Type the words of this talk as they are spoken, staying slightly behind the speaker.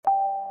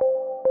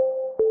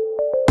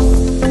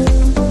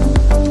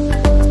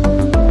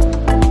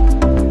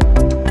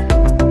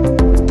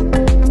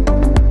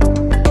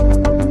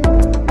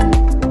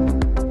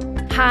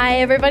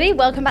Hey everybody,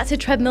 welcome back to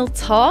Treadmill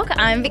Talk.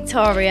 I'm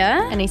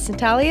Victoria. And it's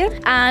Natalia.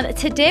 And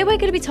today we're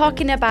going to be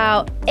talking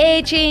about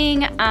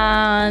aging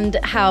and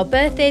how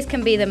birthdays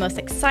can be the most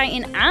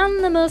exciting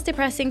and the most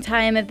depressing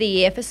time of the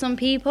year for some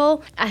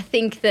people. I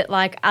think that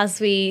as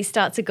we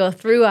start to go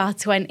through our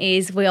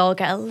 20s, we all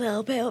get a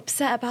little bit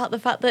upset about the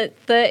fact that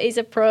 30 is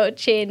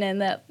approaching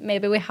and that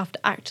maybe we have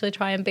to actually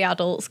try and be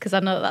adults, because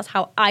I know that's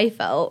how I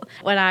felt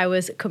when I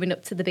was coming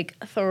up to the big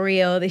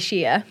 3-0 this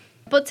year.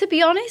 But to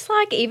be honest,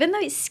 even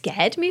though it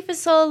scared me for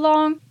so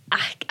long,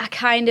 I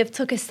kind of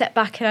took a step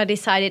back and I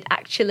decided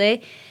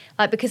actually,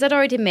 because I'd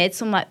already made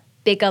some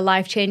bigger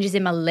life changes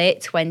in my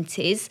late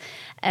 20s,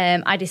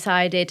 I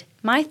decided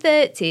my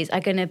 30s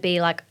are going to be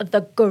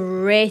the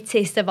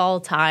greatest of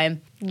all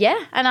time.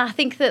 Yeah, and I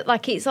think that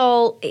it's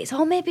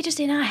all maybe just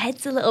in our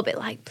heads a little bit.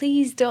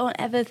 Please don't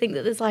ever think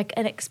that there's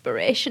an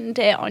expiration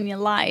date on your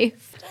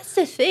life. That's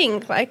the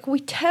thing.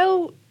 We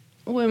tell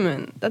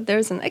women that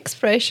there's an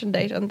expiration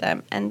date on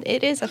them, and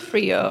it is a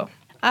 3-0.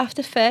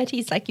 After 30,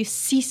 it's you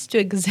cease to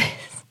exist.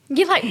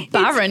 You're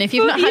barren if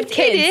you've not had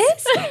kids. It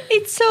is.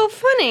 It's so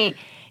funny.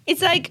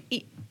 It's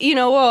you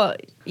know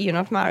what? You're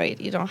not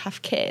married. You don't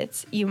have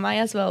kids. You might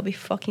as well be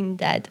fucking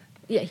dead.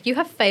 Yeah, you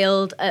have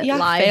failed at life. You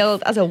have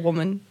failed as a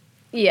woman.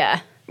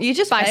 Yeah. You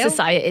just by failed.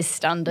 society's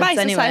standards, by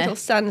anyway. societal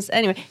standards,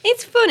 anyway.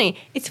 It's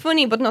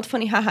funny, but not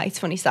funny. Haha, it's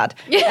funny, sad.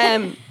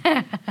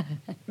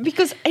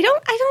 Because I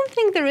don't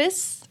think there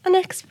is an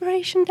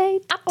expiration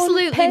date.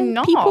 Absolutely on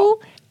not.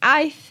 People,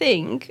 I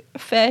think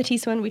 30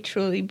 is when we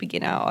truly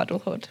begin our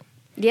adulthood.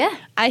 Yeah.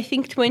 I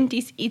think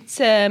 20s,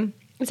 it's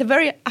a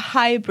very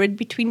hybrid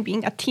between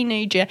being a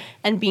teenager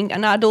and being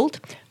an adult,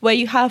 where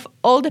you have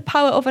all the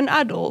power of an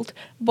adult,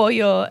 but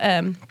you're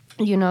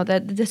the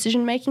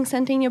decision-making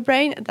center in your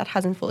brain that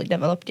hasn't fully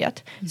developed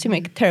yet. Mm-hmm. So you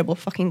make terrible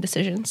fucking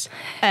decisions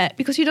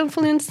because you don't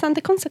fully understand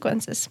the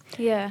consequences.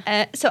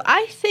 Yeah. So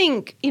I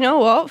think,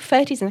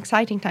 30 is an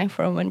exciting time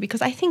for a woman,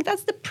 because I think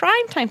that's the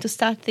prime time to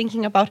start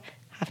thinking about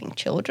having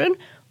children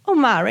or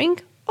marrying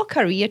or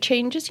career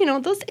changes,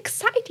 those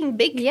exciting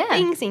big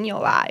things in your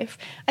life.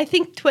 I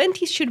think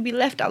 20s should be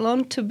left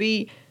alone to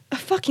be a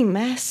fucking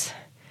mess.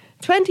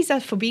 20s are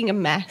for being a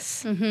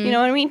mess. Mm-hmm. You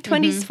know what I mean?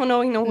 20s is for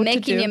knowing what to do.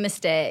 Making your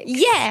mistakes.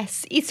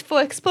 Yes. It's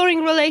for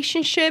exploring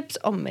relationships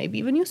or maybe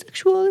even your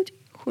sexuality.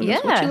 Who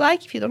knows what you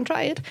like if you don't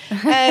try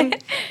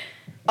it.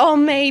 Or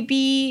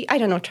maybe, I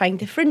don't know, trying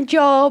different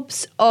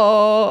jobs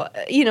or,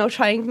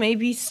 trying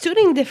maybe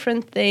studying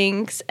different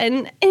things.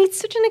 And it's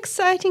such an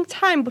exciting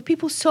time, but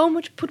people so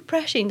much put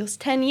pressure in those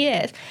 10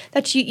 years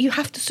that you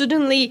have to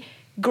suddenly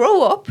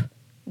grow up,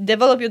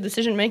 develop your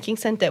decision-making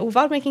center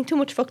without making too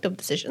much fucked up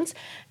decisions.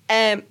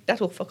 That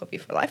will fuck up you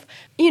for life.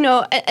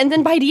 And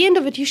then by the end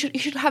of it, you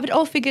should have it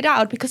all figured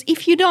out, because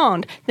if you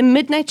don't, the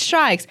midnight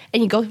strikes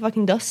and you go to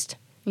fucking dust.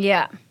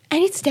 Yeah.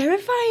 And it's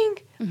terrifying.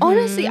 Mm-hmm.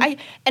 Honestly,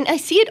 I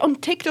see it on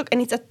TikTok,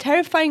 and it's a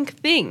terrifying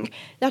thing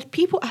that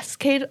people are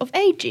scared of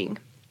aging.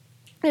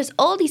 There's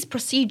all these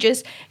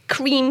procedures,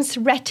 creams,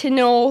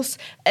 retinols,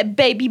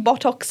 baby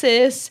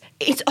botoxes.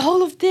 It's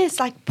all of this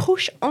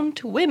push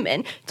onto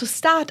women to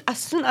start as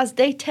soon as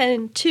they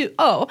turn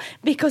 2-0.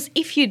 Because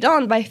if you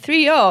don't by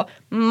 3-0,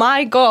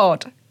 my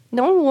God,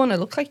 no one will want to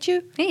look like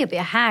you. Yeah, you'll be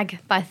a hag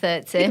by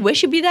 30. You'd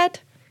wish you'd be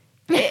that.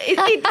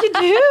 You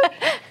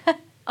do.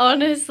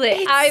 Honestly,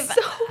 it's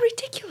so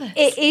ridiculous.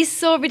 It is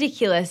so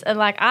ridiculous.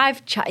 And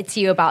I've chatted to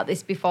you about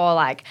this before.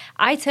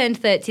 I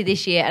turned 30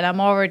 this year and I'm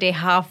already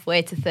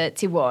halfway to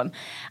 31.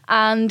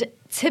 And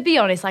to be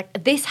honest,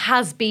 this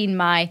has been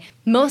my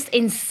most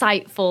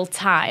insightful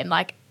time.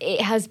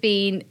 It has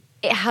been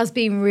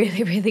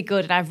really, really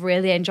good, and I've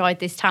really enjoyed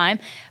this time.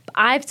 But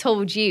I've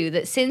told you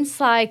that since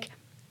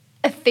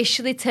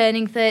officially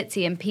turning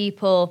 30 and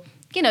people,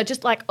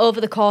 just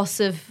over the course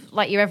of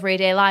your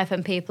everyday life,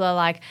 and people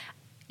are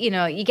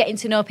you're getting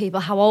to know people,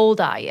 how old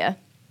are you?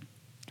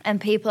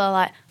 And people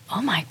are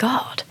oh my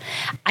God.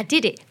 I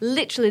did it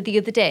literally the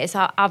other day.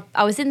 So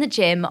I was in the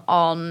gym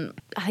on,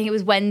 I think it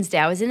was Wednesday.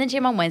 I was in the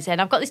gym on Wednesday,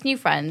 and I've got this new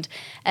friend,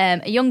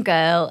 a young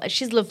girl.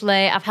 She's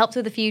lovely. I've helped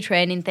with a few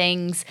training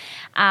things.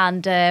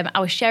 And I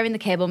was sharing the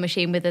cable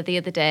machine with her the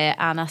other day,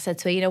 and I said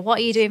to her, what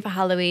are you doing for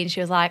Halloween? She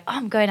was like,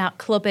 I'm going out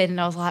clubbing.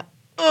 And I was like,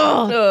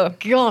 oh,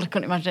 God, I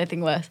couldn't imagine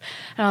anything worse.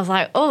 And I was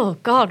like, oh,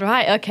 God,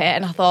 right, okay.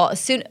 And I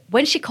thought,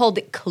 when she called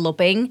it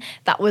clubbing,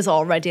 that was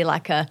already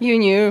You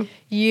knew.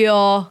 It's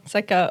you're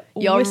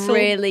whistle,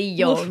 really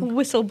young.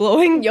 Whistle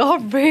blowing. You're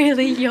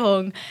really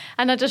young.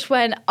 And I just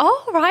went,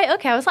 oh, right,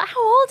 okay. I was like,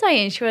 how old are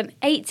you? And she went,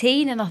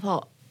 18. And I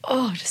thought,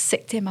 oh, I just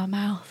sicked in my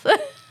mouth.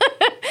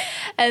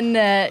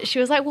 And she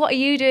was like, what are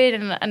you doing?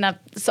 And I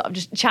sort of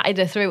just chatted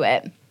her through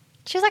it.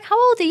 She was like, how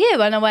old are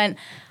you? And I went,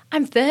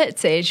 I'm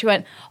 30. And she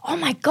went, oh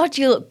my God,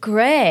 you look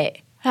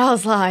great. And I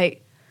was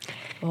like,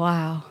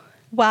 wow.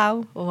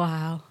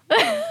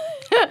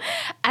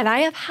 And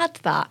I have had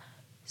that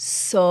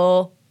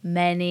so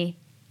many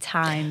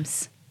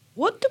times.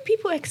 What do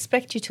people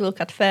expect you to look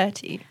at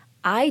 30?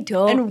 I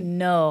don't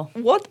know.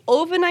 What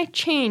overnight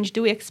change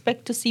do we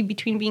expect to see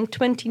between being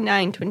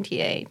 29,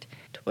 28,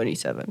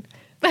 27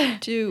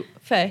 to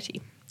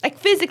 30? like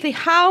physically,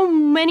 how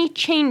many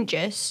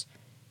changes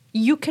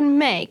you can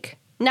make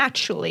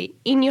naturally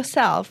in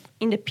yourself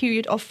in the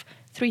period of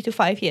 3 to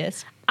 5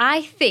 years.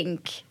 I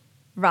think,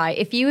 right,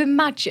 if you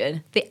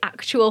imagine the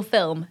actual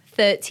film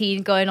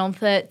 13 going on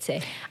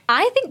 30,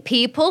 I think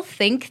people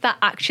think that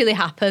actually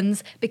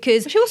happens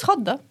because... She was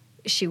hot though.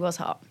 She was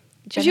hot.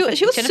 She was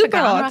Jennifer super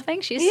Garner, hot. I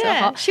think. She's so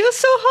hot. She was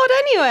so hot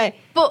anyway.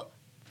 But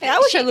I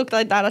wish I looked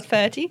like that at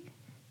 30.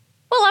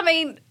 Well, I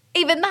mean,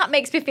 even that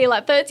makes me feel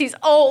like 30's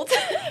old.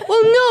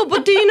 Well, no,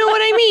 but do you know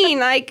what I mean?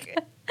 Like,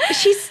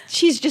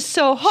 she's just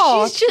so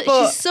hot.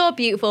 She's so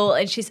beautiful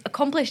and she's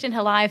accomplished in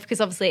her life because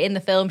obviously in the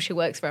film she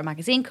works for a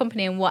magazine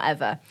company and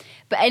whatever.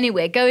 But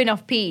anyway, going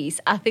off piece,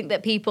 I think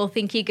that people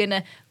think you're going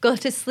to go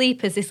to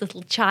sleep as this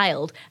little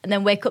child and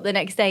then wake up the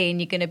next day and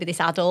you're going to be this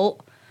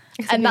adult.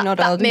 Except and you're not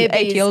old, you're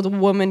 80-year-old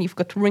woman, you've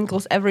got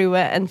wrinkles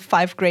everywhere and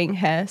 5 greying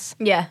hairs.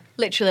 Yeah,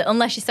 literally,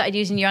 unless you started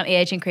using your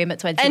anti-aging cream at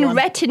 21. And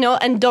retinol,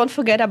 and don't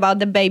forget about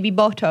the baby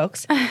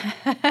Botox.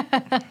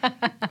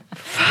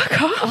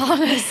 Fuck off.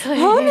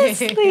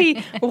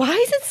 Honestly. Why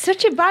is it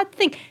such a bad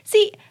thing?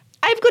 See,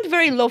 I've got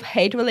very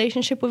love-hate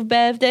relationship with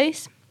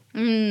birthdays.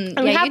 And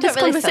we have this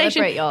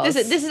conversation.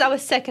 This is our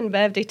second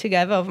birthday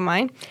together of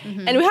mine.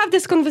 Mm-hmm. And we have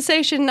this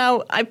conversation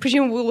now, I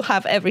presume we'll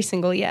have every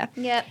single year.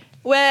 Yep.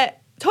 Where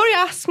Tori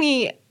asks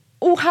me,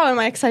 oh, how am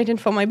I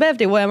excited for my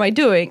birthday? What am I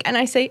doing? And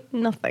I say,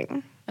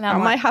 nothing. And I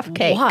might have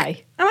cake.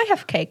 Why? I might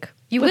have cake.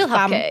 You will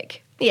have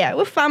cake? Yeah,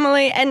 with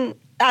family, and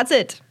that's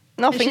it.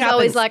 Nothing happens. She's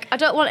always like, I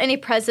don't want any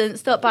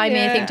presents. Don't buy me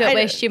anything. Don't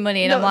waste your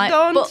money. And I'm like,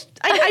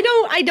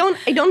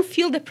 I don't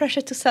feel the pressure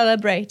to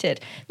celebrate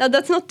it. Now,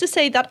 that's not to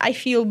say that I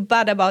feel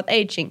bad about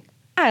aging.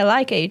 I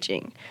like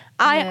aging.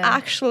 I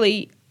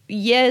actually,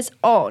 years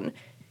on,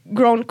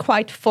 grown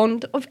quite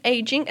fond of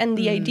aging and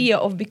the idea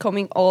of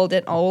becoming older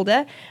and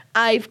older.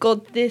 I've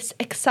got this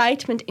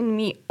excitement in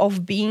me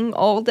of being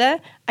older.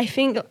 I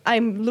think I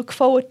look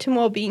forward to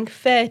more being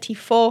 30,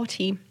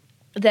 40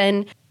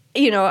 than,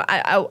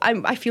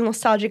 I feel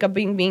nostalgic of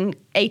being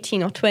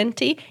 18 or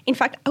 20. In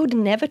fact, I would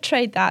never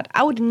trade that.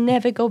 I would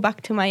never go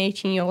back to my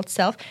 18-year-old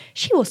self.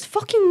 She was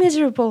fucking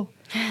miserable.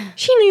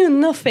 She knew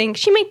nothing.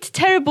 She made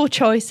terrible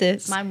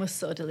choices. Mine was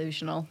so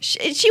delusional.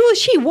 She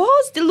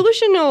was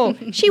delusional.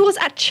 She was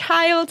a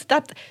child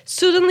that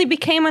suddenly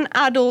became an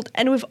adult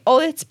and with all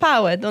its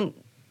power done,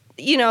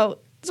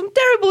 some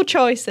terrible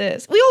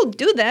choices. We all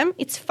do them.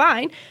 It's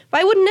fine.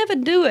 But I would never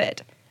do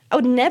it. I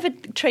would never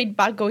trade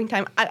back going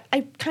time.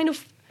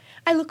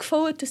 I look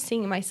forward to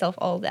seeing myself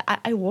older.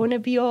 I want to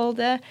be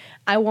older.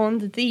 I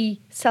want the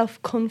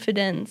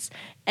self-confidence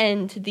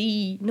and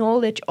the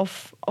knowledge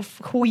of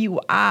who you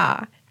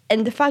are.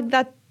 And the fact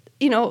that,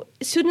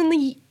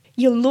 suddenly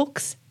your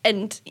looks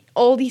and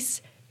all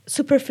these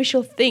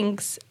superficial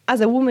things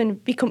as a woman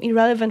become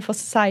irrelevant for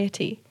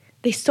society.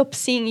 They stop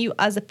seeing you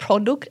as a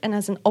product and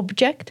as an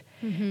object.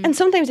 Mm-hmm. And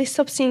sometimes they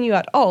stop seeing you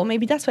at all.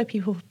 Maybe that's why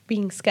people are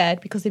being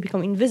scared, because they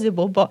become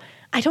invisible. But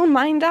I don't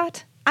mind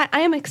that.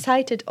 I am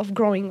excited of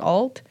growing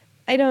old.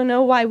 I don't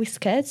know why we're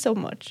scared so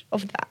much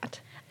of that.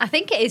 I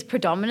think it is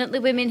predominantly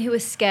women who are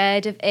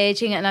scared of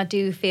aging, and I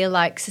do feel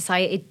like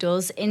society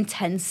does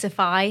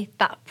intensify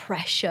that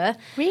pressure.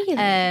 Really?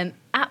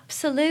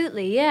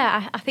 Absolutely,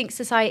 yeah. I think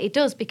society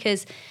does,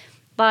 because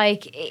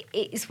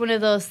it's one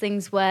of those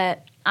things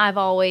where I've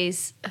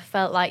always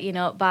felt like,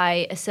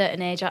 by a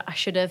certain age, I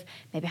should have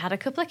maybe had a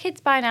couple of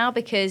kids by now,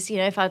 because,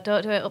 if I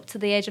don't do it up to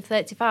the age of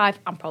 35,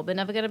 I'm probably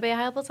never going to be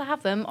able to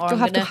have them. Or you'll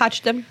have to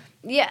hatch them.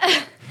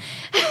 Yeah.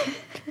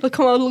 They'll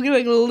come out looking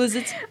like little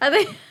lizards. I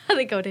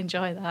think I would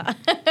enjoy that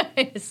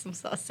in some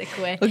sort of sick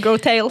way. They'll grow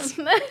tails.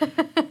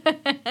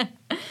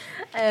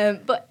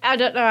 But I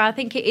don't know, I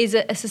think it is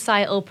a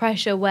societal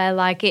pressure where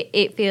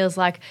it feels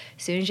like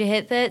as soon as you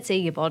hit 30,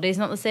 your body's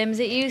not the same as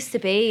it used to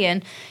be.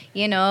 And,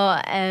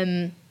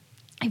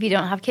 if you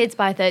don't have kids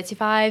by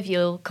 35,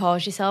 you'll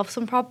cause yourself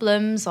some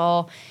problems,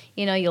 or,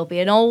 you'll be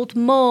an old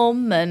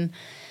mum. And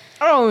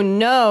oh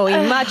no,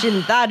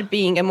 imagine that,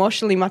 being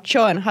emotionally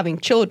mature and having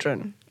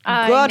children.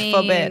 God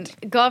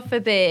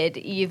forbid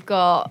you've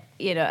got,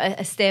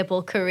 a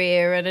stable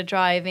career and a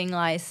driving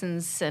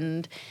license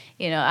and,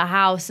 a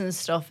house and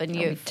stuff, and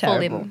you're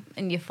fully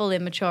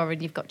mature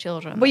and you've got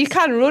children. But you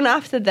can't run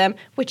after them,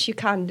 which you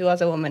can't do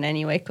as a woman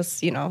anyway,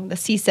 because, the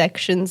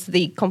C-sections,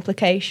 the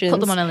complications.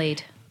 Put them on a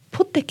lead.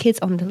 Put the kids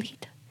on the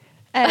lead.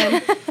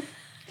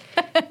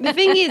 The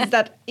thing is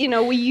that,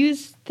 we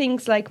use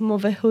things like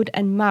motherhood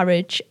and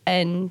marriage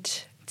and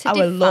to our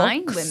define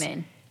looks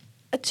women.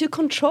 To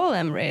control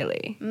them,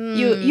 really.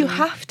 You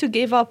have to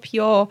give up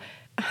your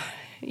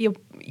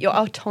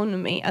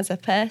autonomy as a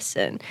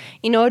person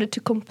in order to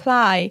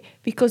comply,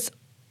 because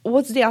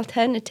what's the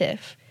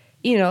alternative?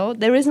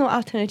 There is no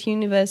alternate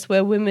universe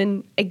where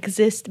women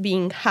exist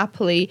being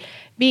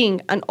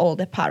an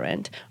older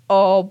parent,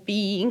 or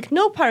being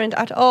no parent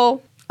at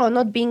all, or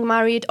not being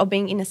married, or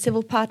being in a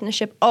civil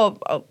partnership, or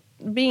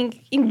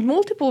being in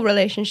multiple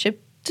relationships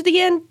to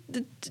the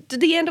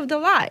end of their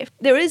life.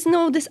 There is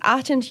no this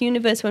alternate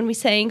universe when we're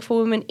saying for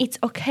women, it's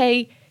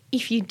okay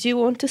if you do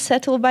want to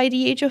settle by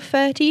the age of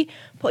 30,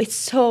 but it's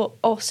so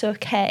also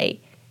okay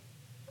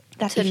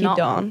that if you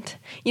don't.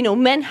 You know,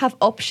 men have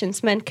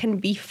options. Men can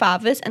be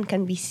fathers and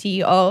can be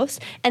CEOs,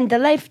 and their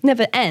life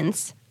never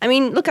ends. I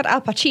mean, look at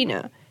Al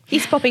Pacino.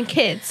 He's popping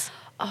kids.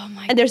 Oh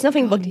my god. And there's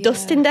nothing but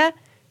dust in there.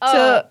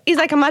 So he's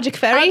like a magic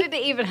fairy. How did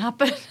it even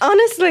happen?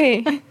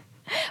 Honestly.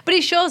 But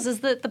it shows us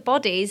that the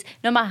bodies,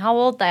 no matter how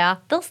old they are,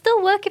 they'll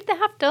still work if they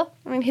have to.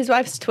 I mean, his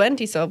wife's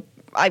 20, so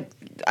I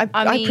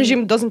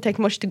presume it doesn't take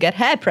much to get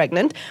her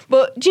pregnant.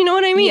 But do you know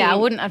what I mean? Yeah, I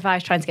wouldn't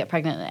advise trying to get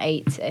pregnant at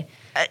 80.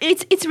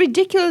 It's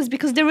ridiculous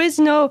because there is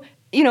no,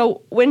 you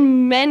know,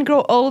 when men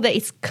grow older,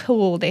 it's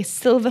cool. They're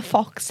silver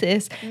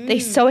foxes. They're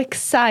so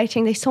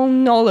exciting. They're so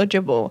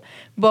knowledgeable.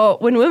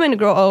 But when women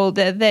grow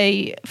older,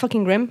 they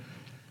fucking grim.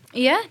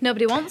 Yeah,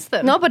 nobody wants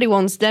them. Nobody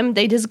wants them.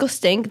 They're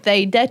disgusting.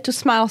 They dare to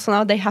smile, so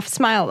now they have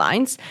smile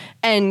lines.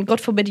 And God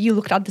forbid you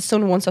looked at the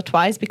sun once or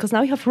twice because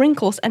now you have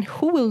wrinkles. And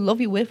who will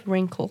love you with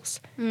wrinkles?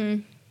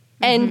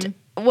 And,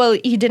 well,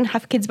 you didn't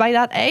have kids by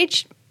that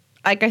age.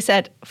 Like I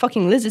said,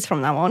 fucking lizards from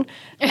now on.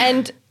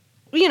 And,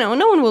 you know,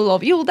 no one will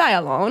love you. You'll die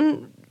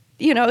alone.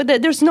 You know,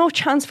 there's no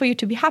chance for you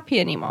to be happy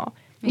anymore.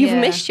 You've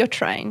missed your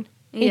train.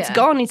 It's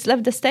gone. It's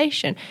left the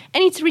station.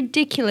 And it's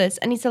ridiculous.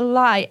 And it's a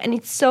lie. And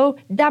it's so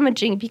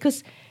damaging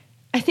because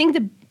I think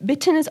the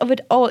bitterness of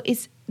it all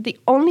is the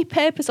only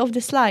purpose of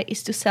this lie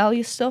is to sell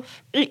you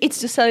stuff. It's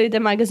to sell you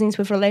the magazines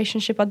with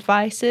relationship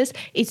advices.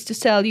 It's to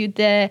sell you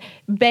the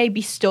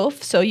baby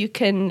stuff so you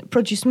can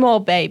produce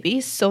more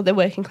babies so the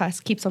working class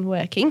keeps on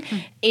working.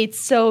 It's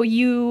so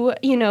you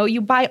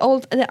buy all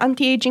the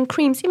anti-aging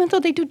creams even though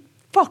they do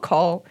fuck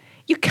all.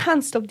 You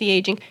can't stop the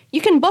aging.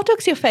 You can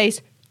Botox your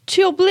face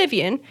to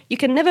oblivion. You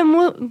can never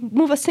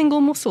move a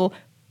single muscle.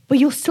 But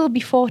you'll still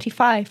be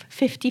 45,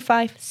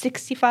 55,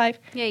 65.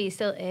 Yeah, you're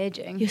still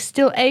aging. You're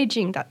still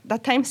aging.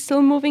 That time's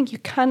still moving. You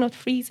cannot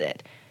freeze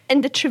it.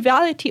 And the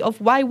triviality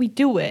of why we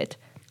do it,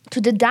 to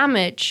the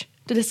damage,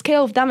 to the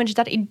scale of damage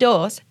that it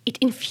does, it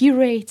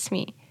infuriates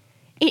me.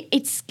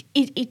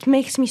 It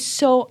makes me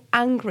so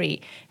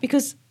angry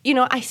because, you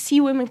know, I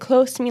see women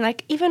close to me,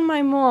 like even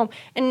my mom,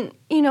 and,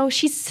 you know,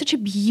 she's such a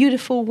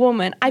beautiful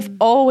woman. I've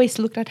always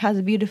looked at her as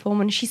a beautiful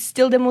woman. She's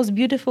still the most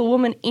beautiful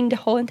woman in the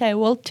whole entire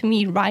world to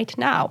me right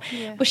now.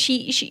 Yeah. But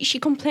she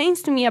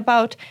complains to me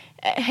about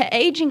her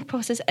aging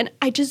process, and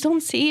I just don't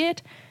see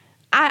it.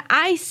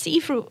 I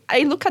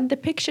look at the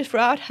pictures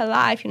throughout her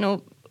life. You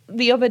know,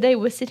 the other day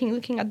we were sitting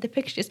looking at the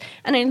pictures,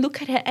 and I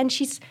look at her, and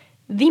she's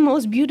the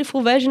most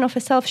beautiful version of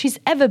herself she's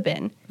ever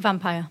been.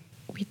 Vampire.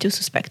 We do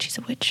suspect she's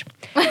a witch.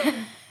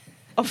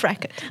 Off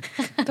record.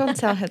 Don't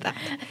tell her that.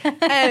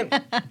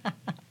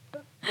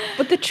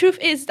 But the truth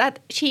is that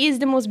she is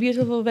the most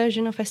beautiful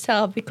version of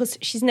herself because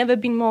she's never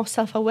been more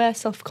self-aware,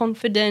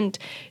 self-confident.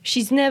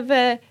 She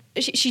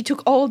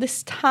took all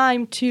this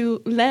time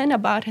to learn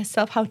about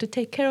herself, how to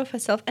take care of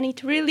herself. And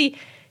it really,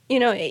 you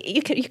know,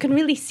 you can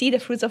really see the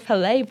fruits of her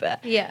labor.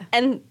 Yeah.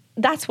 And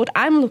that's what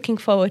I'm looking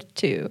forward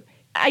to.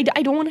 I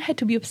don't want her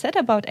to be upset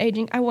about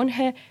aging. I want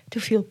her to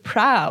feel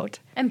proud.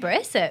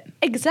 Embrace it.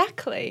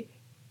 Exactly.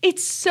 It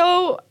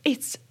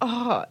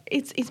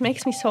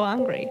makes me so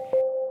angry.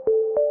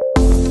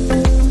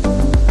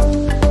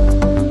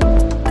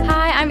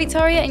 Hi, I'm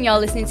Victoria and you're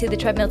listening to the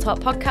Treadmill Talk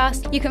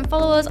podcast. You can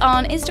follow us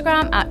on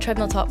Instagram at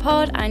Treadmill Talk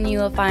Pod and you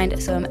will find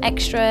some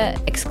extra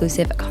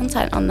exclusive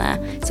content on there.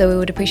 So we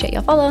would appreciate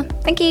your follow.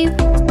 Thank you.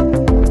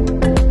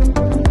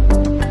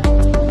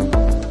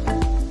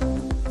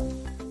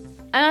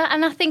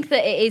 And I think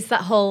that it is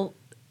that whole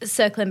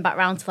circling back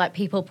round to like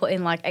people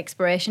putting like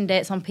expiration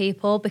dates on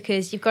people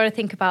because you've got to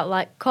think about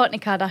like Kourtney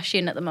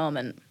Kardashian at the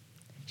moment.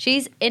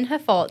 She's in her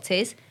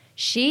 40s.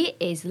 She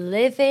is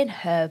living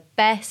her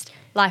best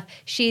life.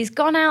 She's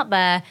gone out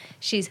there.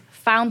 She's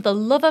found the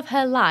love of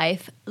her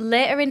life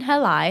later in her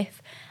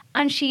life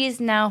and she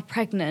is now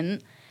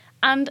pregnant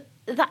and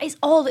that is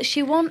all that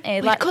she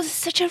wanted. Like, because it's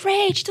such a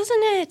rage,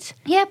 doesn't it?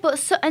 Yeah, but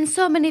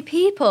so many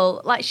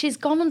people, like, she's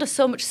gone under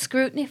so much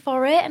scrutiny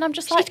for it, and I'm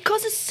just like, it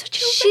causes such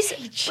a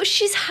rage. But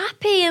she's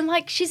happy, and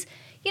like she's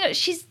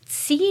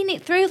seeing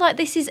it through. Like,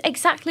 this is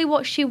exactly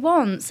what she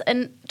wants,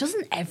 and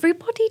doesn't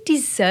everybody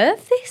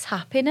deserve this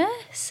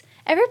happiness?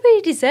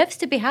 Everybody deserves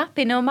to be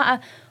happy, no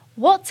matter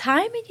what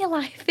time in your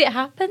life it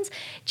happens.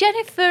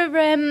 Jennifer,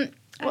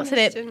 what's her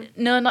name?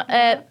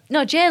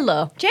 No,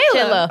 J-Lo.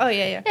 J-Lo. Oh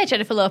yeah. Yeah,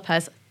 Jennifer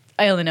Lopez.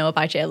 I only know her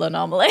by J-Lo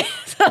normally,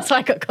 so that's why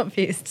I got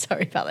confused.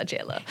 Sorry about that,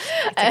 J-Lo.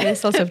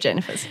 There's lots of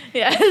Jennifers.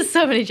 Yeah, there's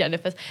so many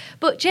Jennifers.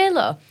 But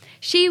J-Lo,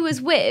 she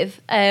was with,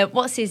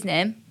 what's his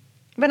name?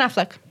 Ben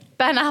Affleck.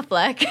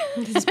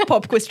 This is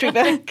pop quiz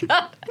trivia.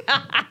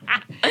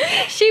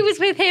 She was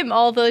with him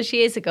all those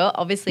years ago.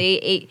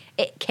 Obviously,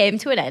 it came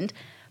to an end.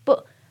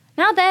 But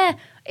now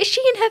is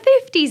she in her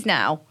 50s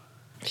now?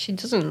 She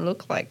doesn't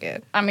look like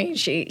it. I mean,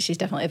 she's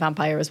definitely a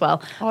vampire as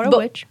well. Or a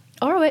witch.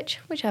 Or a witch,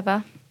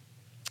 whichever.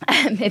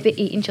 Maybe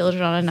eating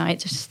children on a night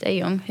just to stay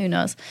young. Who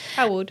knows?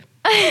 I would.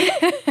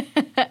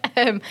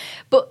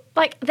 But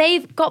like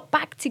they've got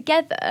back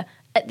together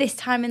at this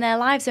time in their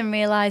lives and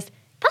realised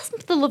that's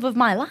the love of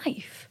my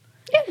life.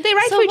 Yeah, they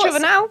write for each other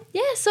now.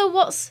 Yeah. So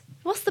what's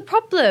the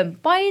problem?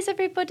 Why is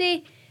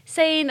everybody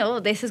saying, oh,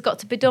 this has got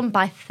to be done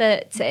by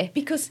 30.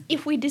 Because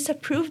if we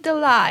disapprove the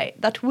lie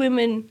that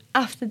women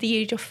after the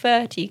age of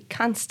 30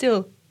 can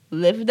still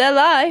live their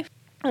life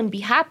and be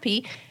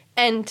happy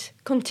and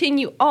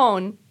continue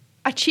on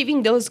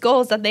achieving those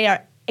goals that they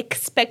are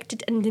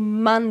expected and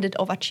demanded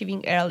of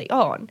achieving early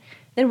on,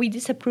 then we're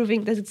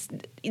disapproving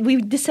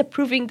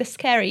the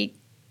scary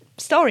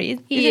stories,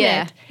 isn't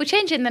it? We're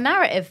changing the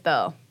narrative,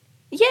 though.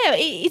 Yeah,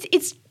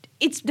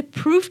 it's the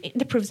proof.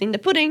 The proof's in the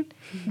pudding.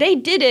 They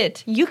did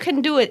it. You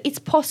can do it. It's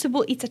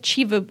possible. It's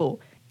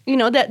achievable. You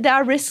know, that there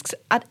are risks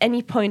at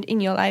any point in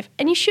your life,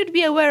 and you should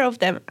be aware of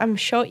them. I'm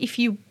sure if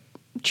you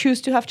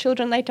choose to have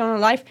children later on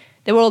in life,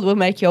 the world will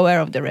make you aware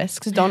of the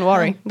risks. Don't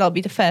worry. They'll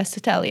be the first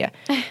to tell you.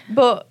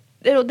 But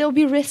there'll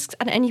be risks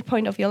at any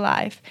point of your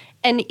life.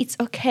 And it's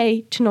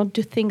okay to not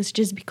do things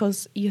just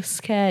because you're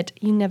scared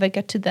you never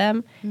get to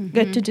them,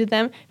 get to do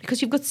them,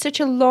 because you've got such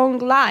a long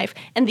life.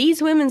 And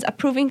these women are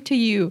proving to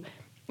you,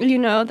 you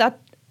know, that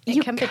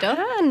you can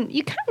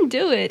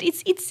do it.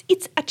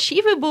 It's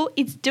achievable,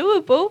 it's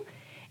doable.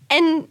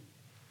 And,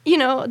 you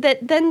know,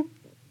 that then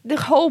the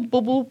whole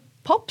bubble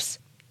pops.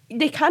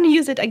 They can't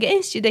use it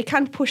against you. They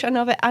can't push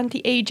another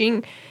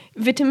anti-aging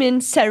vitamin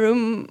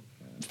serum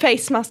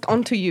face mask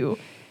onto you.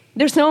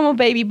 There's no more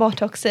baby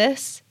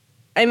botoxes.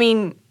 I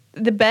mean,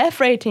 the birth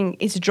rating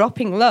is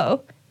dropping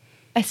low,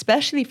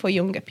 especially for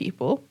younger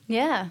people.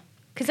 Yeah,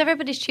 because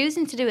everybody's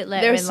choosing to do it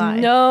later in life.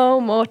 There's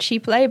no more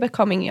cheap labour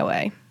coming your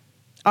way,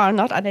 or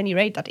not at any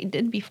rate that it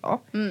did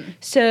before.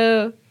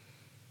 So,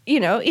 you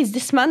know, it's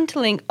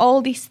dismantling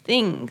all these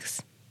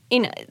things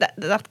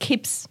that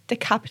keeps the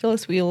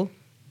capitalist wheel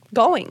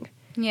going.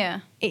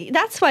 Yeah.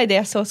 That's why they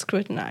are so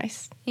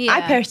scrutinized. Yeah.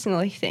 I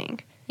personally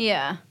think.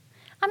 Yeah.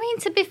 I mean,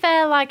 to be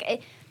fair,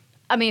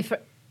 for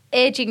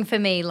aging for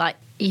me,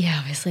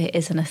 obviously it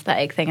is an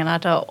aesthetic thing and I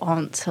don't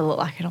want to look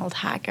like an old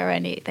hag or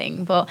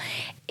anything, but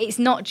it's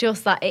not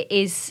just that. It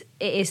is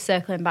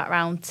circling back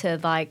around to,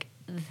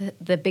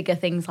 the bigger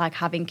things like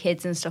having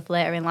kids and stuff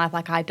later in life.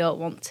 I don't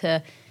want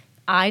to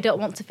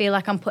feel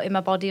like I'm putting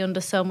my body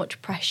under so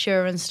much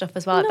pressure and stuff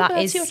as well. No,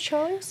 that's your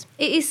choice.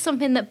 It is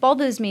something that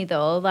bothers me,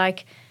 though.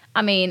 We've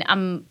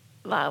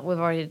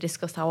already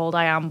discussed how old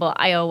I am, but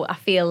I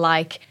feel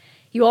like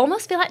you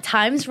almost feel like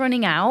time's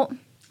running out.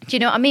 Do you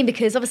know what I mean?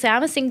 Because obviously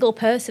I'm a single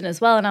person as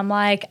well, and I'm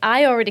like,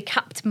 I already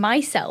capped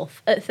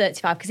myself at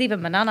 35, because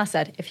even my nana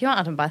said, if you aren't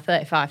had them by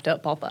 35,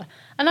 don't bother.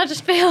 And I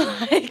just feel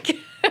like...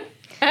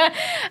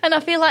 and I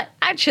feel like,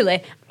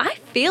 actually, I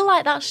feel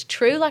like that's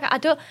true. I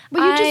don't...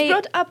 But you just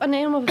brought up a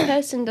name of a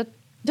person that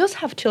does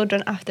have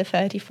children after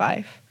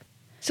 35.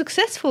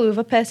 Successful with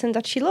a person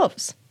that she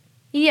loves.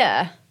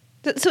 Yeah.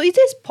 So it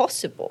is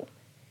possible.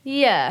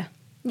 Yeah.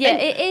 Yeah,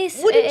 and it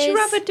is. Wouldn't you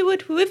rather do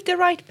it with the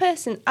right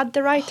person at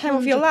the right time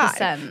of your life?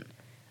 100%.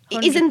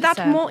 Isn't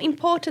that more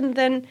important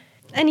than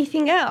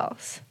anything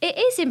else? It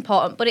is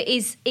important, but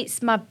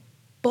it's my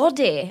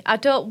body. I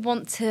don't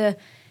want to...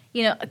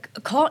 You know,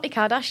 Kourtney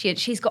Kardashian,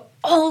 she's got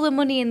all the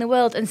money in the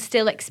world and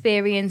still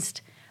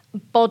experienced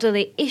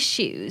bodily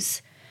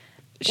issues.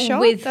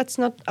 Sure, that's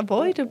not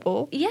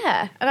avoidable.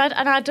 Yeah,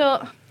 and I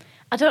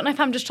don't know if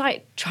I'm just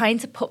trying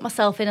to put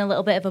myself in a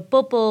little bit of a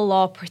bubble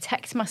or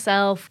protect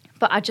myself,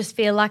 but I just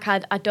feel like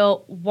I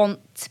don't want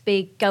to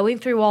be going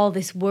through all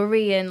this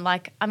worry and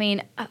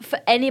for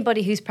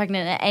anybody who's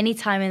pregnant at any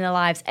time in their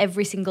lives,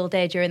 every single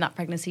day during that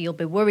pregnancy, you'll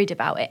be worried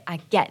about it. I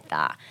get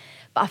that.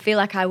 But I feel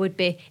like I would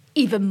be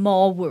even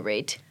more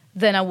worried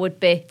than I would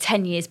be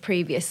 10 years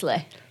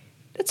previously.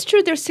 That's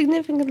true. There's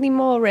significantly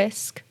more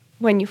risk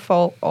when you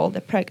fall older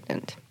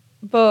pregnant.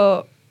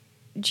 But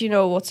do you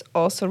know what's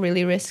also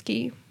really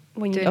risky?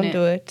 When you don't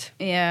do it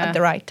at the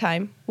right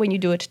time. When you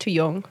do it too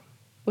young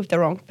with the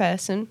wrong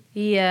person.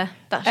 Yeah,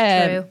 that's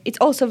true. It's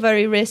also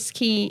very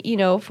risky,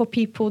 for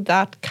people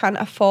that can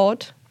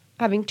afford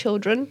having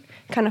children,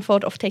 can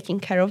afford of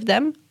taking care of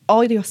them,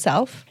 or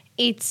yourself.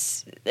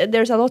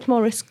 There's a lot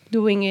more risk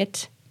doing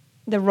it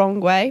the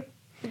wrong way.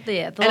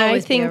 Yeah, there'll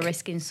always be a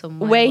risk in some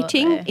way.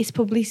 Waiting is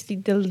probably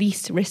the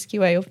least risky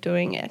way of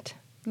doing it.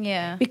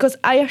 Yeah. Because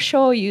I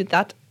assure you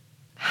that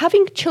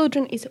having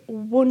children is a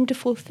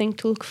wonderful thing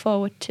to look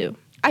forward to.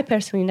 I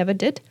personally never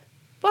did,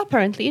 but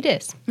apparently it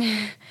is,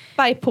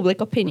 by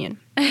public opinion.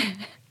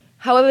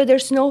 However,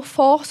 there's no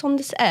force on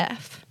this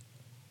earth.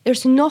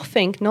 There's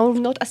nothing,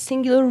 not a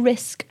singular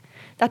risk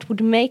that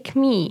would make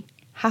me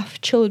have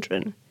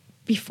children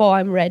before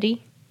I'm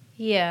ready.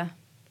 Yeah.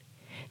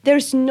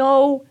 There's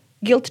no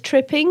guilt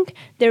tripping.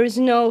 There is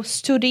no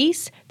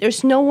studies.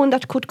 There's no one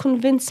that could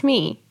convince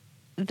me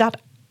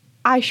that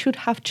I should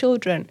have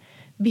children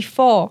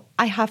before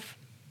I have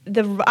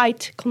the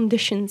right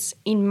conditions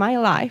in my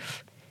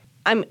life.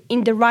 I'm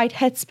in the right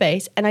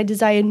headspace and I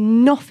desire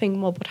nothing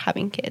more but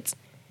having kids.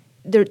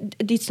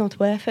 It's not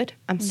worth it.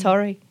 I'm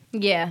sorry.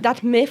 Yeah.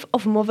 That myth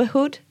of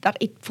motherhood, that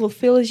it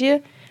fulfills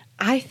you,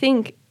 I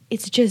think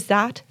it's just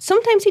that.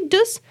 Sometimes it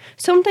does.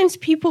 Sometimes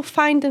people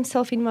find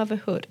themselves in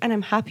motherhood, and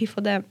I'm happy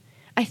for them.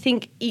 I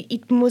think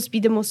it must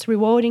be the most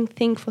rewarding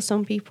thing for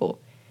some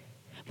people.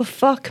 But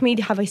fuck me,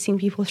 have I seen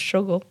people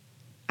struggle.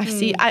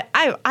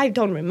 I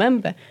don't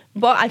remember,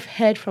 but I've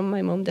heard from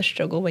my mom the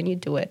struggle when you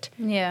do it.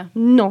 Yeah.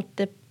 Not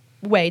the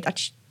way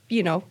that,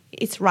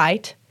 it's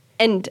right.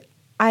 And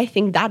I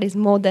think that is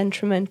more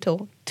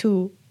detrimental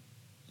to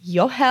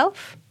your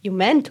health, your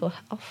mental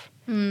health,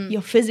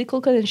 your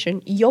physical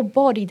condition, your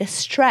body, the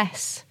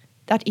stress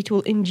that it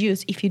will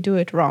induce if you do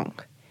it wrong.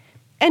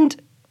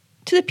 And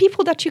to the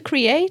people that you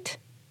create,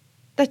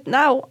 that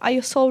now are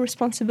your sole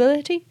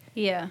responsibility.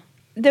 Yeah.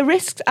 The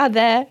risks are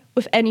there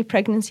with any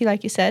pregnancy,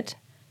 like you said.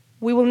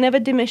 We will never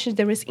diminish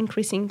the risk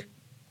increasing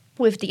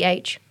with the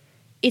age.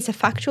 It's a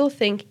factual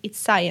thing, it's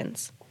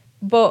science.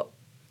 But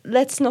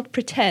let's not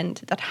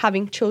pretend that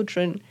having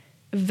children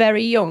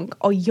very young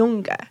or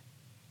younger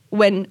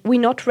when we're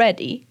not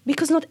ready,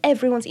 because not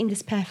everyone's in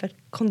this perfect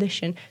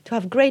condition to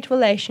have great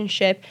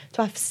relationship,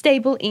 to have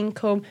stable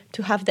income,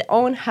 to have their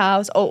own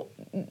house or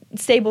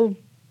stable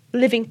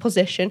living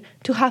position,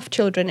 to have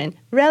children in.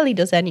 Rarely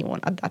does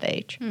anyone at that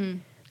age.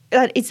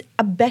 That it's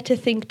a better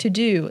thing to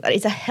do, that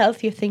it's a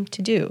healthier thing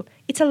to do.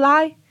 It's a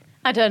lie.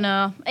 I don't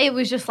know. It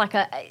is just like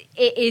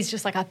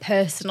a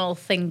personal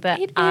thing that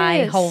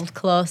I hold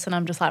close, and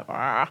I'm just like,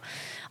 rah.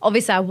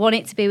 Obviously I want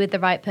it to be with the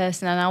right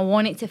person and I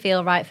want it to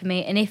feel right for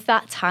me. And if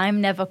that time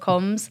never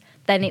comes,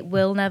 then it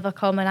will never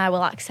come, and I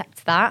will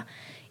accept that.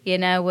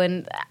 When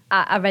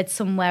I read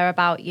somewhere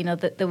about,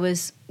 that there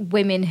was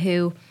women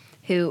who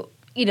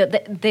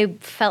they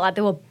felt like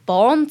they were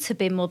born to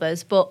be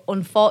mothers, but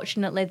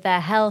unfortunately their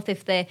health,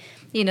 if they,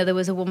 there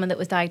was a woman that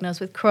was diagnosed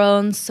with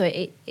Crohn's, so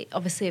it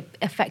obviously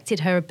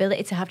affected her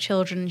ability to have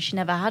children, and she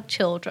never had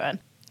children.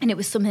 And it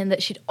was something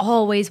that she'd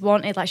always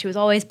wanted, like she was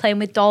always playing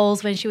with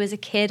dolls when she was a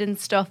kid and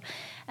stuff.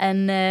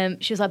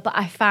 And she was like, but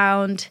I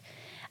found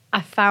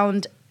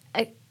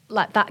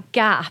like that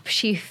gap.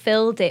 She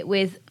filled it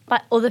with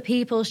like other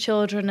people's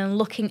children and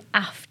looking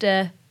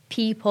after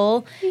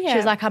people. Yeah. She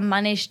was like, I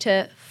managed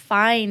to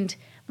find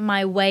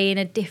my way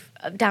in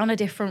down a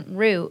different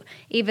route,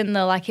 even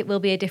though like it will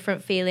be a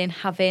different feeling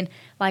having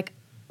like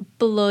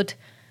blood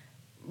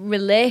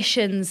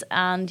relations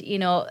and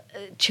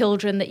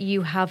children that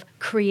you have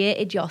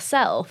created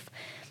yourself.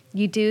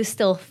 You do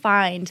still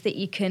find that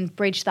you can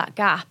bridge that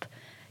gap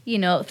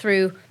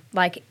through,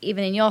 like,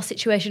 even in your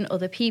situation,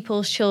 other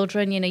people's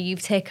children.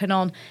 You've taken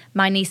on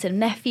my niece and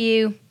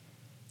nephew,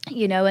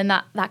 and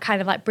that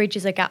kind of like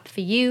bridges a gap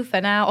for you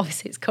for now.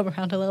 Obviously it's come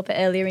around a little bit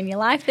earlier in your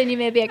life than you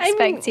maybe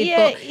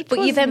expected, but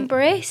you've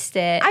embraced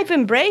it. I've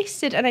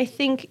embraced it, and I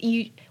think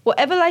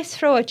whatever life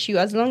throw at you,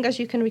 as long as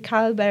you can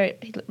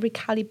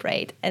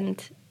recalibrate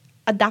and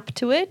adapt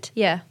to it,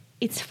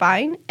 it's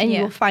fine, and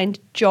you'll find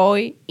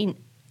joy in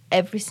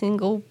every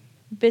single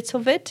bit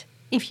of it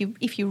if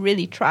you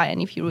really try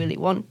and if you really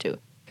want to.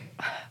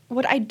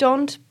 What I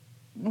don't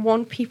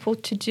want people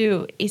to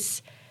do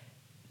is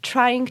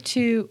trying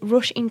to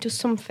rush into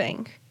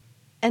something,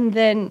 and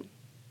then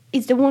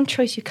it's the one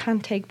choice you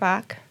can't take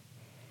back,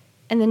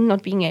 and then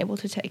not being able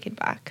to take it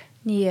back.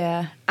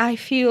 Yeah. I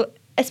feel,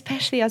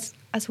 especially as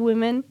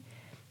women,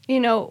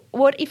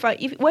 what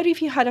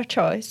if you had a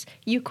choice?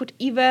 You could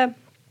either,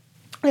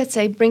 let's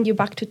say, bring you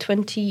back to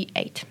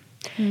 28.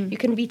 You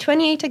can be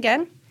 28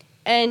 again,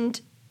 and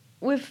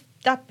with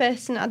that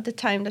person at the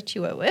time that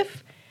you were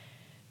with,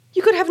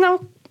 you could have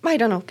now, I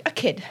don't know, a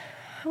kid,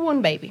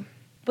 one baby.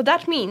 But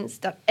that means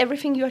that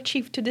everything you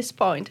achieved to this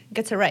point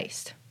gets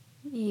erased.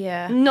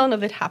 Yeah. None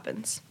of it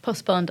happens.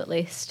 Postponed at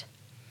least.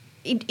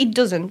 It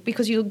doesn't,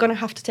 because you're going to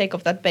have to take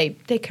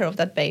care of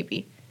that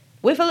baby.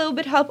 With a little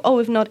bit of help or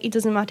with not, it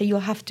doesn't matter.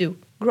 You'll have to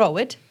grow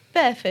it,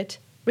 birth it,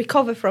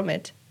 recover from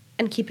it,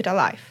 and keep it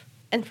alive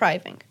and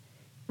thriving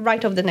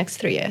right over the next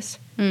 3 years.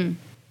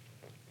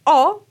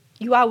 Or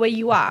you are where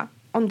you are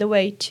on the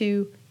way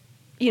to,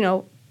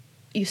 you're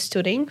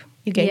studying,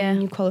 you're getting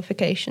new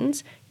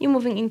qualifications, you're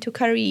moving into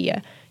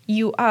career,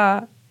 you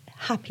are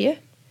happier,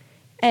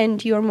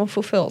 and you're more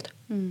fulfilled.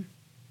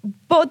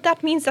 But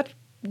that means that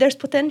there's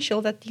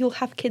potential that you'll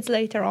have kids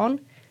later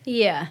on.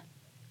 Yeah.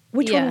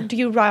 Which one do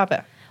you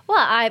rather? Well,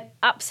 I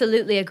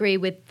absolutely agree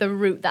with the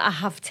route that I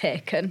have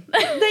taken.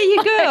 There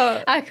you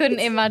go. I couldn't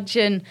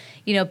imagine,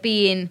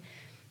 being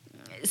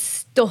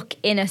stuck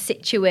in a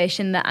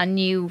situation that I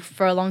knew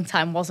for a long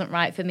time wasn't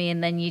right for me,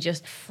 and then you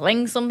just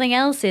fling something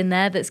else in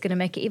there that's going to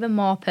make it even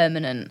more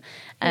permanent.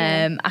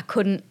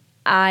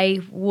 I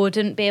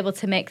wouldn't be able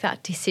to make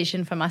that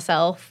decision for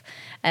myself,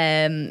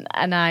 and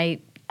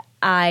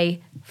I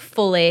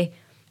fully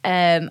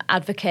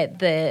advocate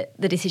the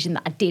decision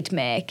that I did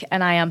make,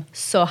 and I am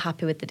so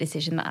happy with the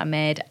decision that I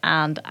made,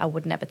 and I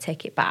would never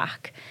take it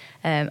back,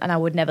 and I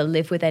would never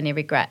live with any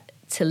regret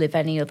to live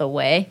any other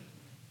way.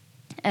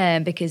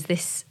 Because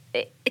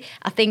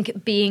I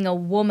think being a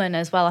woman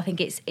as well, I think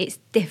it's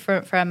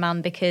different for a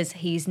man because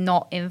he's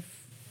not in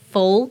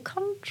full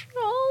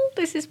control.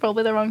 This is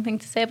probably the wrong thing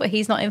to say, but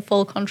he's not in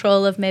full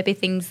control of maybe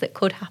things that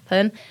could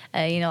happen,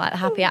 like the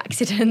happy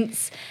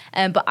accidents.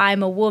 But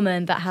I'm a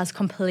woman that has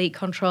complete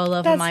control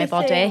over my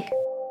body.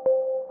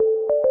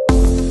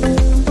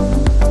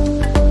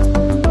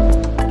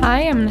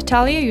 Hi, I'm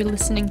Natalia. You're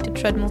listening to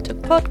Treadmill Talk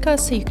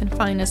podcast, so you can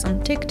find us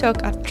on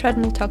TikTok at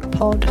Treadmill Talk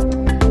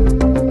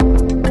Pod.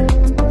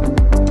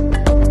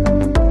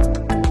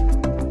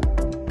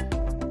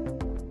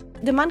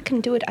 the man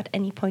can do it at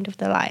any point of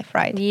their life,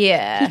 right?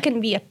 Yeah.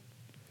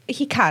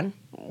 He can.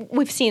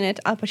 We've seen it.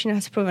 Al Pacino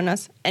has proven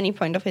us any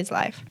point of his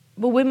life.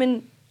 But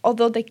women,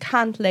 although they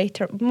can't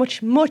later,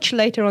 much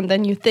later on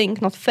than you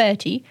think, not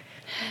 30,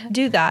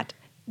 do that.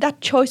 That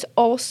choice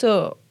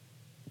also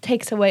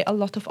takes away a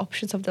lot of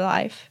options of the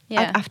life.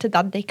 Yeah. And after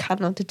that, they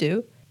cannot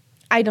do.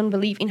 I don't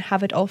believe in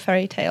have it all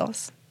fairy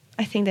tales.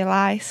 I think they're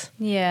lies.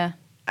 Yeah.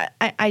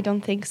 I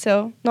don't think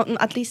so. Not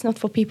at least not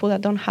for people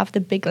that don't have the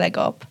big leg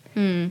up.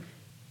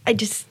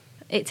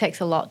 It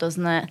takes a lot,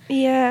 doesn't it?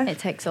 Yeah. It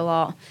takes a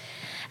lot.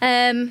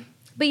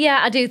 But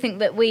yeah, I do think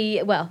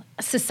that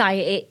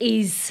society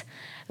is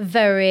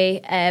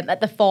very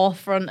at the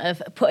forefront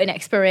of putting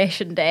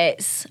expiration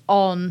dates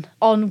on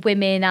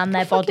women and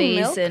their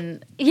bodies. Milk.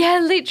 And yeah,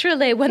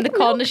 literally, when the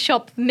corner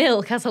shop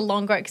milk has a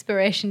longer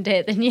expiration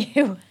date than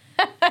you.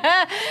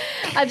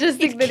 I just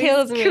think that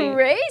it's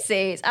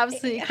crazy. It's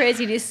absolutely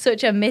crazy. It is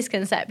such a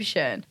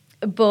misconception.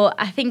 But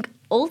I think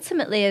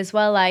ultimately as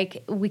well,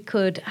 like, we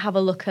could have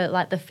a look at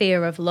like the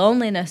fear of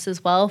loneliness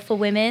as well for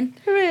women.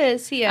 There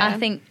is, yeah.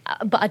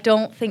 But I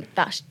don't think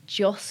that's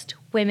just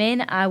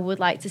women. I would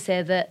like to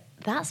say that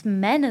that's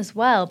men as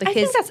well, because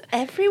I think that's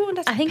everyone.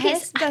 I think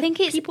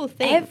it's people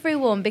think.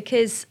 everyone,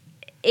 because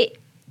it,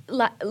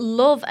 like,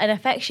 love and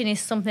affection is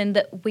something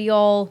that we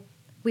all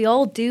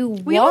do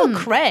want. We all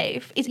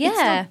crave. It's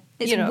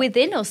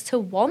within us to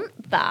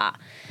want that.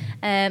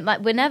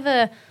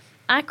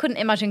 I couldn't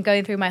imagine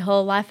going through my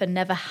whole life and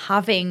never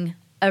having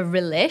a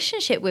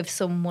relationship with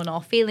someone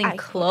or feeling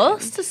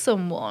close to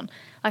someone.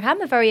 Like,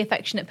 I'm a very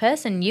affectionate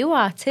person. You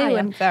are too. I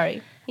am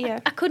very. Yeah.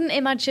 I couldn't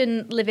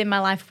imagine living my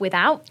life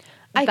without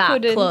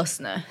that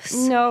closeness.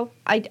 No,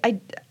 I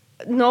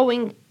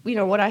knowing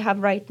what I have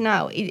right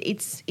now,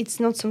 it's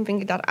not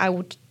something that I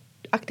would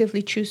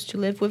actively choose to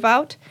live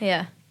without.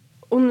 Yeah.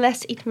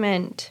 Unless it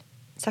meant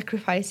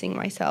sacrificing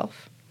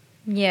myself.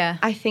 Yeah.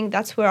 I think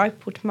that's where I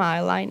put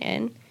my line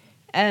in.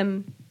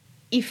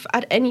 If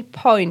at any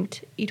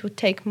point it would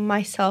take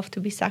myself to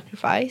be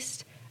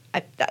sacrificed,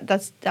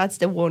 that's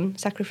the one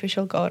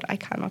sacrificial God I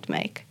cannot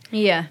make.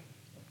 Yeah.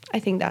 I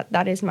think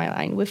that is my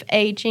line. With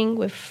aging,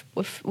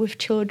 with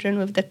children,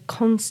 with the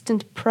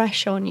constant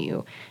pressure on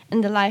you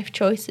and the life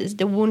choices,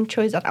 the one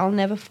choice that I'll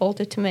never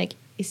falter to make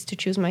is to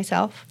choose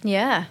myself.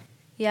 Yeah.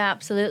 Yeah,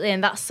 absolutely.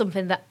 And that's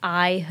something that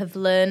I have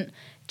learned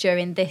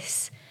during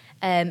this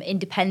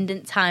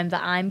independent time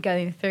that I'm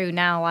going through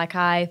now. Like,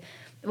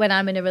 when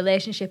I'm in a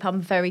relationship,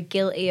 I'm very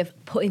guilty of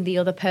putting the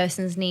other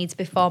person's needs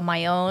before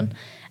my own.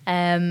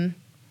 And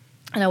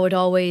I would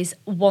always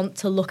want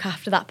to look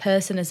after that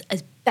person as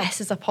best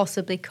as I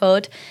possibly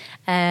could.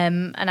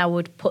 And I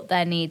would put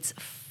their needs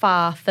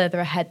far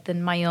further ahead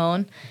than my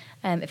own.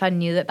 If I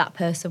knew that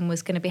person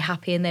was going to be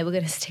happy and they were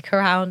going to stick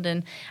around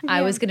and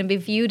I was going to be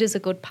viewed as a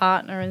good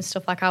partner and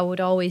stuff, like, I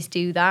would always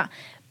do that.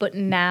 But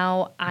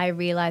now I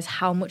realise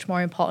how much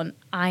more important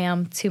I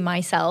am to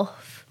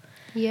myself.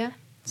 Yeah.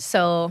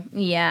 So,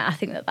 yeah, I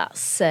think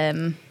that's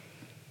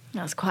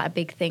quite a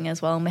big thing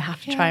as well. And we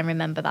have to try and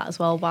remember that as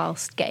well.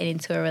 Whilst getting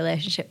into a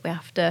relationship, we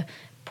have to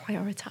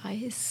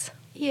prioritise.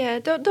 Yeah,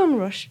 don't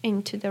rush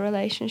into the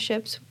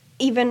relationships,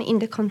 even in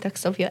the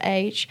context of your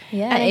age.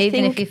 Yeah, and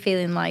even if you're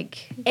feeling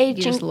like you're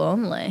just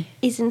lonely.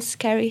 Isn't a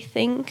scary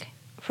thing.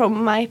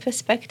 From my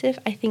perspective,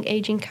 I think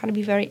aging can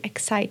be a very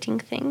exciting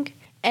thing.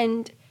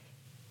 And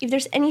if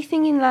there's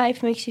anything in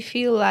life makes you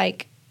feel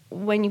like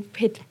when you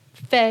hit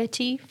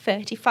 30,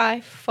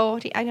 35,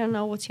 40, I don't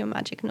know what's your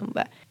magic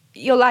number,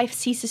 your life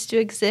ceases to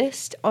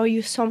exist, or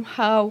you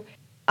somehow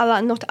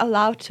not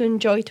allowed to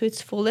enjoy to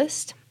its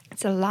fullest,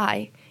 it's a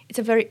lie. It's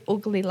a very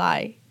ugly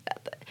lie.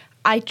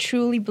 I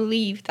truly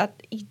believe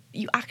that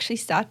you actually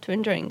start to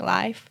enjoying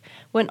life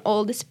when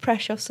all this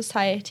pressure of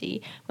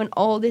society, when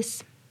all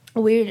this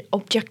weird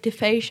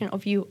objectification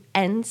of you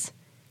ends.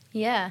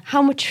 Yeah.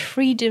 How much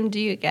freedom do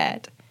you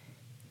get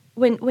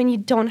when you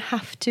don't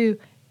have to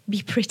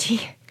be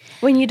pretty?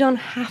 When you don't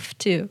have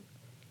to.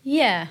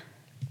 Yeah.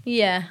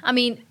 Yeah. I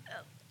mean,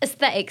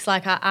 aesthetics,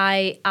 like,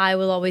 I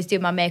will always do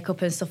my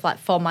makeup and stuff, like,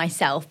 for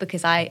myself,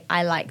 because I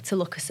like to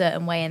look a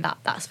certain way, and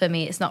that's for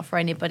me. It's not for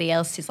anybody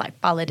else's, like,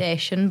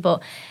 validation.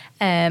 But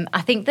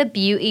I think the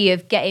beauty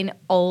of getting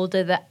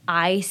older that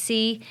I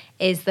see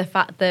is the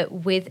fact that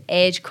with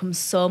age comes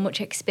so much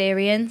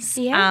experience.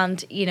 Yeah.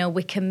 And,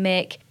 we can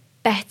make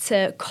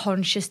better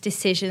conscious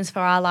decisions for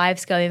our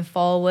lives going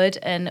forward,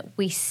 and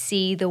we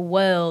see the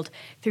world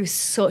through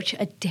such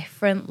a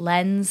different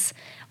lens.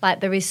 Like,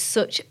 there is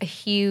such a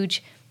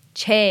huge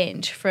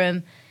change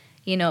from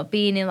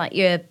being in, like,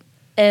 your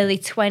early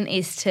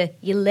 20s to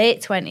your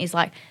late 20s.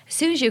 Like, as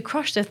soon as you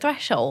cross the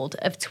threshold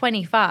of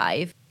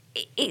 25,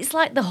 it's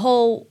like the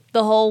whole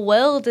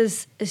world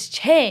has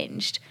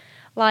changed.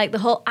 Like, the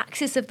whole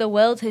axis of the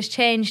world has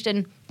changed,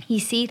 and you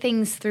see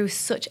things through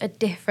such a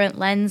different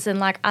lens. And,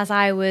 like, as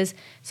I was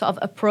sort of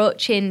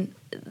approaching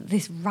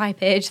this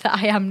ripe age that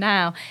I am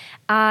now,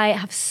 I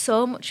have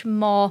so much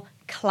more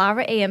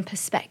clarity and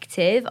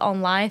perspective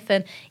on life.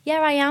 And yeah,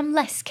 I am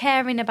less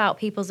caring about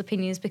people's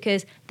opinions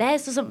because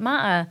theirs doesn't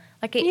matter.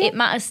 Like it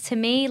matters to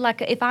me.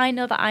 Like if I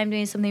know that I'm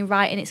doing something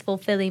right and it's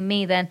fulfilling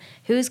me, then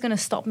who's going to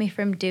stop me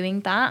from doing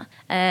that?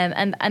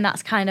 And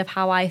that's kind of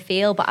how I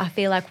feel. But I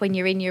feel like when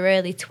you're in your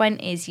early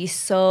 20s, you're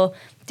so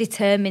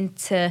determined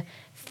to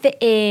fit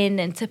in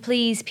and to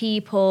please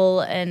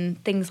people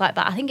and things like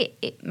that. I think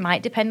it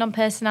might depend on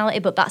personality,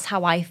 but that's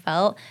how I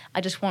felt.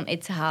 I just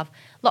wanted to have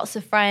lots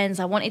of friends.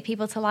 I wanted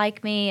people to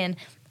like me, and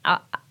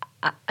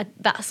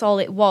that's all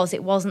it was.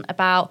 It wasn't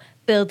about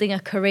building a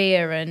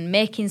career and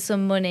making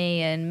some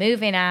money and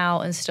moving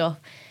out and stuff.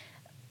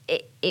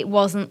 It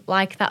wasn't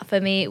like that for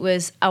me. It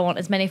was, I want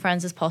as many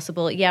friends as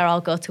possible. Yeah,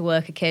 I'll go to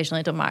work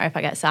occasionally. It doesn't matter if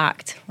I get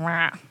sacked.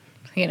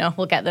 You know,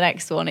 we'll get the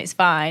next one. It's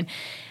fine.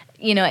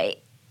 You know,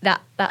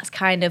 that's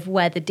kind of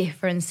where the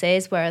difference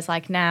is. Whereas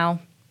like now,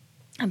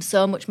 I'm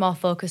so much more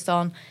focused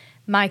on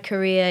my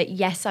career.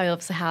 Yes, I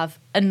obviously have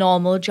a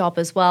normal job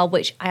as well,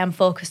 which I am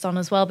focused on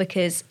as well,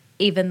 because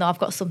even though I've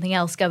got something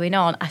else going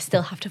on, I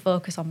still have to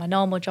focus on my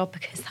normal job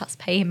because that's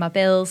paying my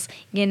bills,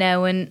 you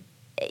know, and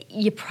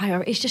your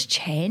priorities just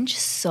change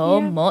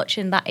so much,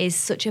 and that is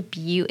such a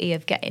beauty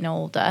of getting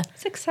older.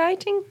 It's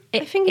exciting. I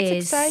think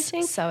it's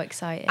exciting. So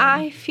exciting.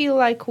 I feel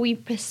like we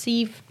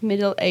perceive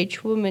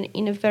middle-aged women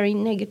in a very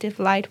negative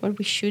light when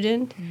we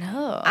shouldn't.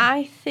 No.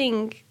 I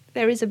think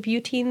there is a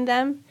beauty in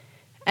them.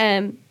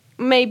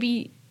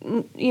 Maybe,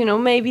 you know,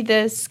 maybe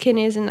the skin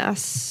isn't as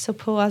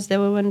supple as they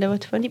were when they were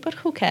 20, but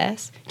who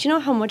cares? Do you know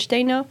how much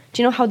they know?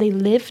 Do you know how they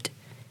lived?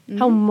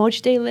 How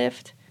much they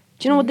lived?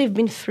 Do you know what they've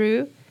been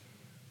through?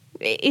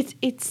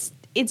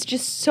 It's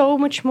just so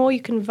much more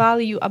you can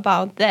value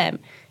about them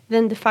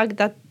than the fact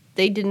that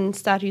they didn't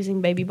start using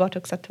baby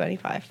Botox at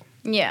 25.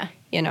 Yeah.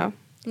 You know?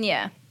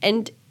 Yeah.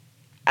 And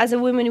as a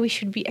woman, we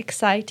should be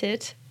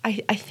excited. I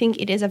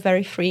think it is a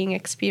very freeing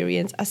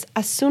experience.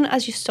 As soon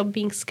as you stop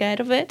being scared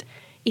of it,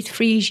 it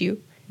frees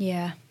you.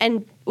 Yeah.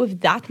 And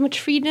with that much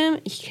freedom,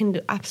 you can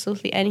do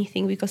absolutely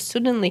anything, because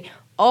suddenly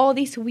all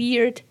these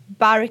weird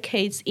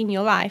barricades in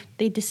your life,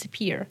 they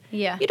disappear.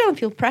 Yeah. You don't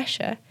feel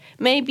pressure.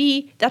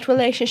 Maybe that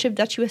relationship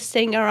that you were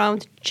staying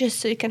around just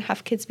so you can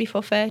have kids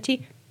before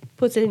 30,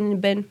 put it in the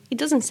bin. It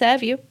doesn't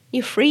serve you.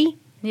 You're free.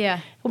 Yeah.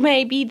 Or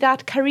maybe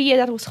that career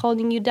that was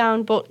holding you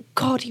down, but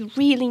God, you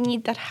really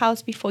need that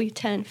house before you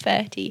turn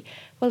 30.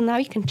 Well, now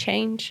you can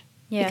change.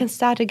 Yeah. You can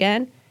start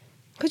again,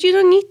 because you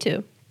don't need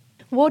to.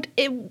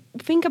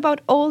 Think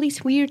about all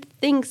these weird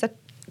things that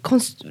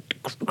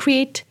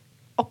create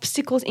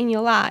obstacles in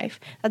your life,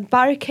 that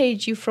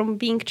barricade you from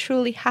being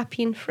truly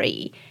happy and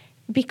free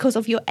because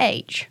of your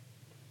age,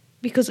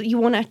 because you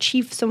want to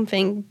achieve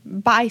something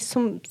by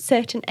some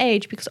certain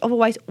age, because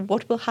otherwise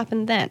what will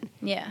happen then?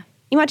 Yeah.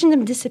 Imagine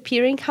them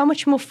disappearing. How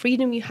much more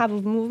freedom you have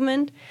of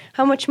movement,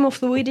 how much more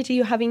fluidity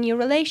you have in your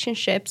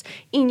relationships,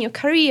 in your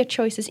career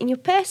choices, in your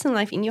personal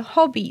life, in your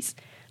hobbies.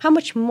 How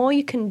much more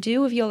you can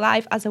do with your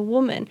life as a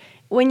woman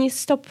when you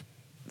stop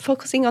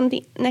focusing on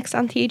the next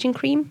anti-aging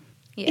cream.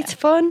 Yeah. It's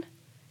fun.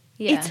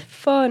 Yeah. It's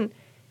fun.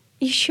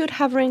 You should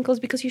have wrinkles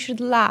because you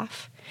should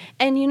laugh.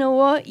 And you know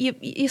what?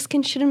 Your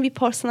skin shouldn't be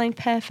porcelain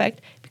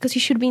perfect because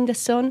you should be in the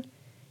sun.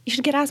 You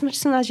should get as much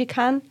sun as you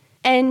can.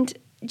 And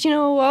do you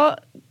know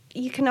what?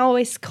 You can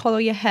always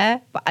color your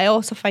hair, but I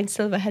also find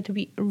silver hair to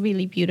be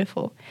really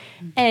beautiful.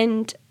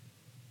 And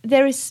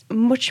there is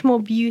much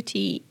more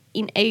beauty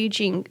in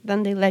aging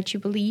than they let you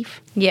believe.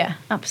 Yeah,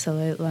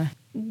 absolutely.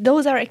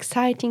 Those are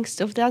exciting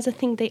stuff. That's the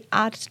thing they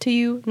add to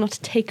you, not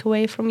take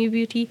away from your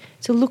beauty.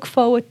 So look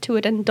forward to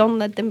it and don't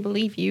let them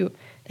believe you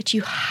that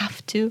you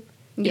have to.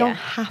 You don't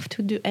have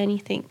to do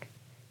anything.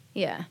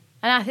 Yeah.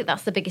 And I think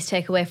that's the biggest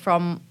takeaway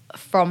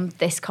from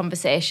this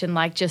conversation.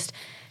 Like, just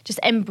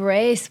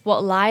embrace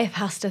what life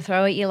has to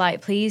throw at you.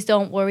 Like, please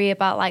don't worry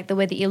about like the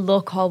way that you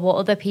look or what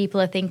other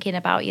people are thinking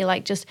about you.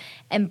 Like, just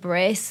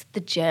embrace the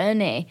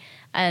journey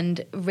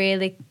and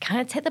really kind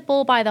of take the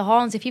bull by the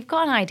horns. If you've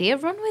got an idea,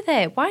 run with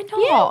it. Why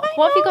not? Yeah, why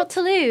what have you not? got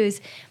to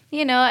lose?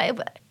 You know,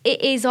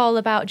 it is all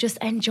about just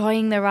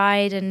enjoying the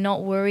ride and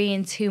not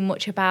worrying too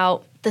much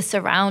about the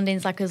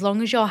surroundings. Like, as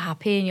long as you're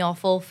happy and you're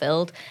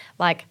fulfilled,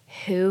 like,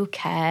 who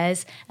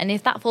cares? And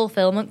if that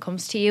fulfillment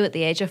comes to you at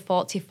the age of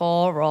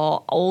 44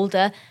 or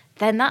older,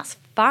 then that's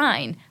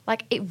fine.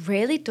 Like, it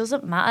really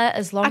doesn't matter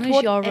as long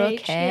as you're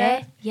age,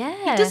 okay.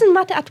 Yeah. It doesn't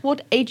matter at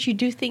what age you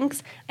do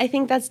things. I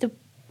think that's the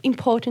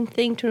important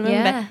thing to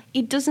remember. Yeah.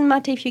 It doesn't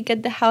matter if you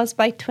get the house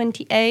by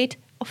 28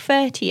 or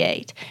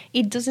 38.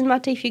 It doesn't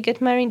matter if you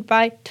get married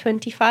by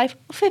 25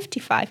 or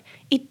 55.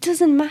 It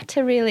doesn't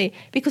matter really,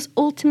 because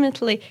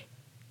ultimately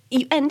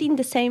you end in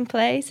the same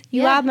place.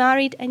 You are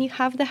married and you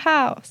have the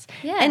house.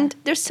 Yeah. And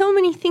there's so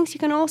many things you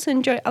can also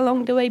enjoy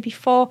along the way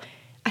before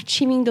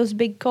achieving those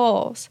big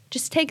goals.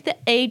 Just take the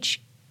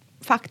age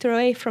factor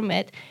away from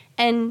it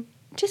and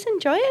just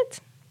enjoy it.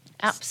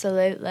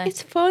 Absolutely.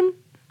 It's fun.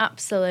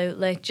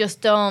 Absolutely.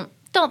 Just don't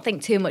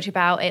think too much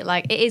about it.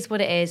 Like, it is what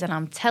it is. And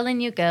I'm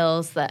telling you,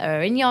 girls that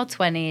are in your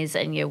 20s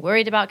and you're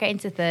worried about getting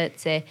to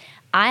 30,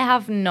 I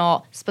have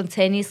not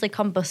spontaneously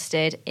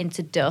combusted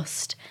into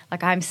dust.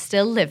 Like, I'm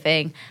still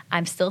living,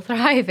 I'm still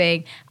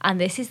thriving, and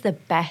this is the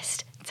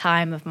best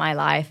time of my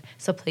life.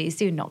 So please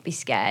do not be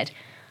scared.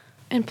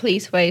 And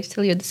please wait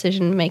till your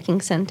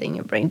decision-making center in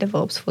your brain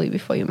develops fully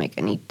before you make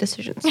any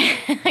decisions.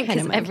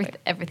 Because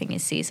everything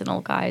is seasonal,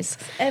 guys.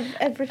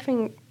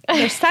 Everything.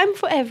 There's time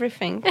for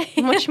everything.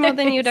 Much more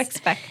than you'd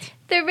expect.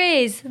 There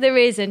is,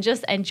 and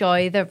just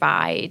enjoy the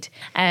ride.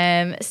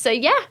 So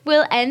yeah,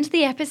 we'll end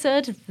the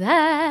episode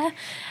there.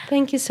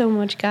 Thank you so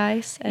much,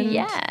 guys. And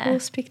we'll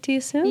speak to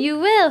you soon. You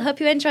will. Hope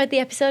you enjoyed the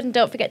episode, and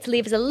don't forget to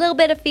leave us a little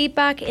bit of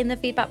feedback in the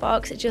feedback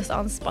box just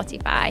on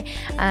Spotify,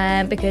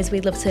 because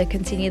we'd love to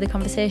continue the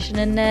conversation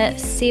and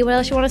see what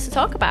else you want us to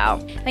talk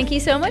about. Thank you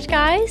so much,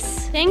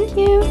 guys. Thank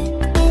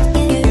you.